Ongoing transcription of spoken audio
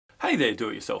Hey there,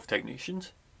 do-it-yourself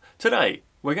technicians. Today,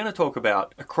 we're going to talk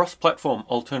about a cross-platform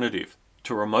alternative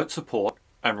to remote support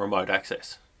and remote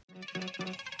access.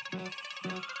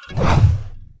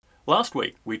 Last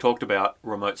week, we talked about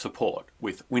remote support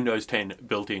with Windows 10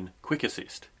 built-in Quick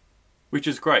Assist, which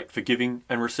is great for giving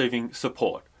and receiving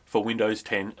support for Windows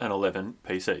 10 and 11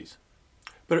 PCs.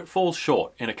 But it falls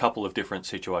short in a couple of different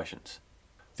situations.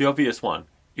 The obvious one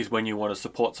is when you want to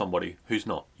support somebody who's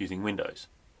not using Windows.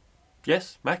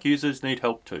 Yes, Mac users need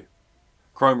help too.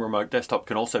 Chrome Remote Desktop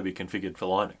can also be configured for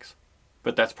Linux,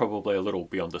 but that's probably a little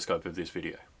beyond the scope of this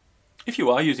video. If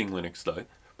you are using Linux though,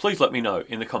 please let me know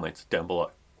in the comments down below.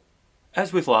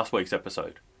 As with last week's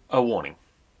episode, a warning.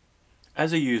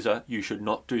 As a user, you should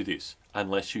not do this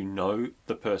unless you know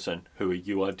the person who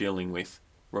you are dealing with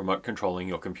remote controlling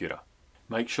your computer.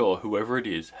 Make sure whoever it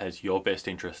is has your best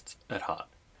interests at heart.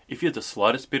 If you're the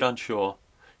slightest bit unsure,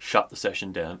 shut the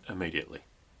session down immediately.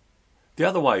 The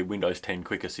other way Windows 10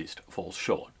 Quick Assist falls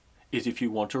short is if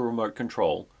you want to remote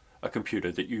control a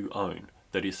computer that you own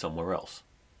that is somewhere else.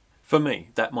 For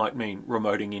me, that might mean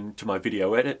remoting into my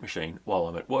video edit machine while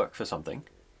I'm at work for something,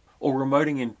 or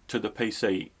remoting into the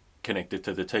PC connected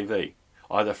to the TV,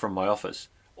 either from my office,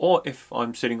 or if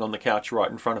I'm sitting on the couch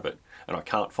right in front of it and I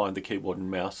can't find the keyboard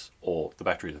and mouse or the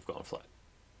batteries have gone flat.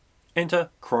 Enter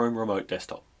Chrome Remote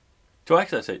Desktop. To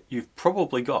access it, you've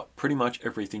probably got pretty much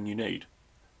everything you need.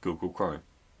 Google Chrome.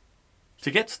 To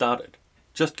get started,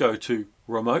 just go to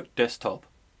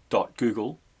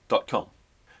remotedesktop.google.com.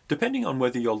 Depending on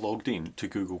whether you're logged in to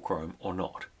Google Chrome or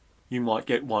not, you might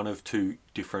get one of two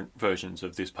different versions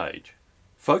of this page.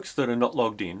 Folks that are not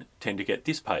logged in tend to get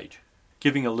this page,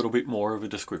 giving a little bit more of a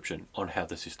description on how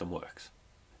the system works.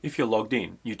 If you're logged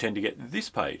in, you tend to get this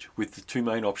page with the two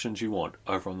main options you want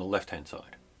over on the left-hand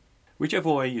side.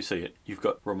 Whichever way you see it, you've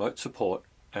got remote support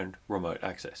and remote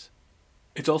access.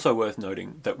 It's also worth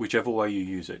noting that whichever way you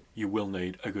use it, you will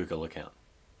need a Google account.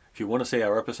 If you want to see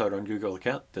our episode on Google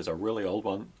account, there's a really old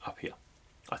one up here.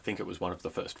 I think it was one of the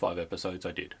first 5 episodes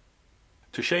I did.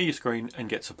 To share your screen and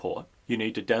get support, you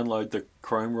need to download the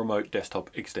Chrome Remote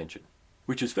Desktop extension,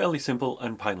 which is fairly simple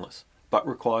and painless, but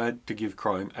required to give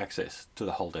Chrome access to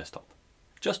the whole desktop.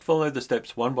 Just follow the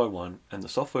steps one by one and the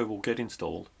software will get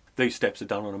installed. These steps are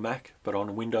done on a Mac, but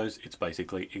on Windows it's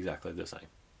basically exactly the same.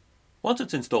 Once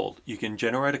it's installed, you can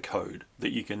generate a code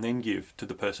that you can then give to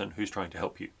the person who's trying to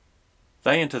help you.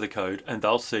 They enter the code and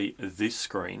they'll see this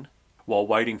screen while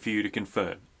waiting for you to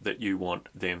confirm that you want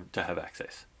them to have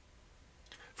access.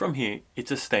 From here, it's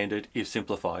a standard, if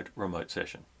simplified, remote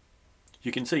session.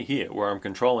 You can see here where I'm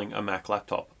controlling a Mac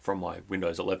laptop from my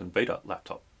Windows 11 Beta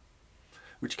laptop,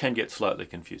 which can get slightly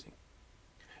confusing.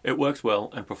 It works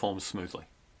well and performs smoothly.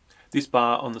 This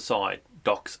bar on the side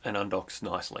docks and undocks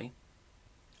nicely,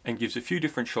 and gives a few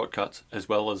different shortcuts as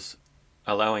well as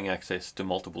allowing access to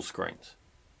multiple screens.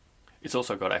 It's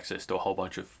also got access to a whole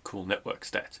bunch of cool network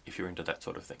stats if you're into that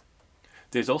sort of thing.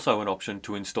 There's also an option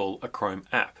to install a Chrome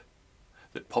app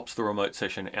that pops the remote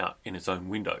session out in its own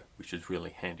window, which is really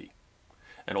handy,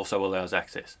 and also allows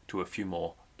access to a few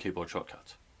more keyboard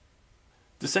shortcuts.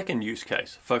 The second use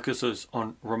case focuses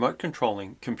on remote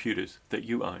controlling computers that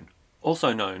you own,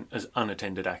 also known as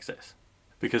unattended access,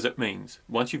 because it means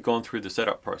once you've gone through the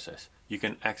setup process, you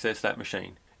can access that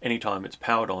machine anytime it's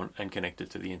powered on and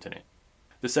connected to the internet.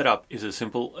 The setup is as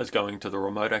simple as going to the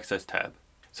Remote Access tab,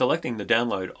 selecting the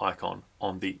download icon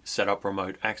on the Setup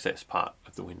Remote Access part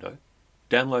of the window,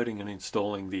 downloading and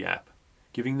installing the app,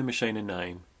 giving the machine a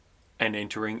name, and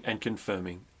entering and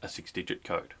confirming a 6-digit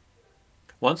code.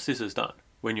 Once this is done,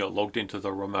 when you're logged into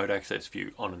the Remote Access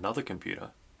view on another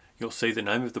computer, you'll see the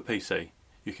name of the PC,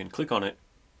 you can click on it,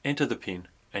 enter the PIN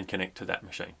and connect to that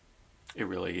machine. It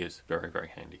really is very, very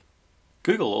handy.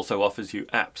 Google also offers you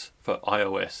apps for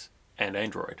iOS and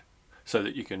Android so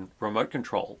that you can remote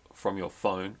control from your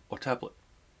phone or tablet.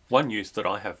 One use that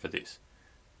I have for this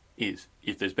is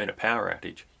if there's been a power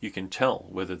outage, you can tell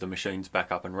whether the machine's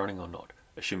back up and running or not,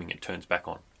 assuming it turns back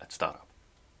on at startup.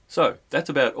 So that's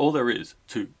about all there is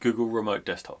to Google Remote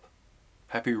Desktop.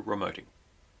 Happy remoting.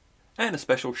 And a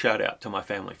special shout out to my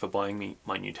family for buying me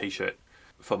my new t-shirt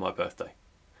for my birthday,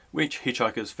 which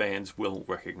Hitchhikers fans will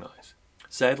recognise.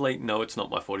 Sadly, no, it's not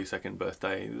my 42nd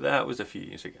birthday, that was a few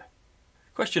years ago.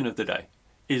 Question of the day,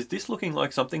 is this looking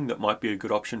like something that might be a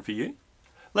good option for you?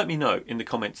 Let me know in the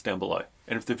comments down below,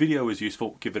 and if the video is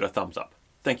useful, give it a thumbs up.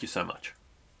 Thank you so much.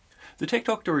 The Tech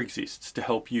Doctor exists to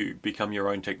help you become your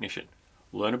own technician.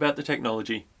 Learn about the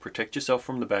technology, protect yourself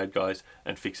from the bad guys,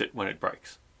 and fix it when it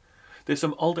breaks. There's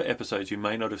some older episodes you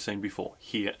may not have seen before,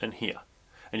 here and here.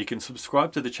 And you can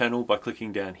subscribe to the channel by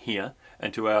clicking down here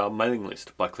and to our mailing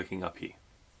list by clicking up here.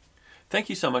 Thank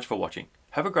you so much for watching,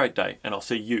 Have a great day, and I'll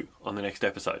see you on the next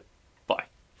episode.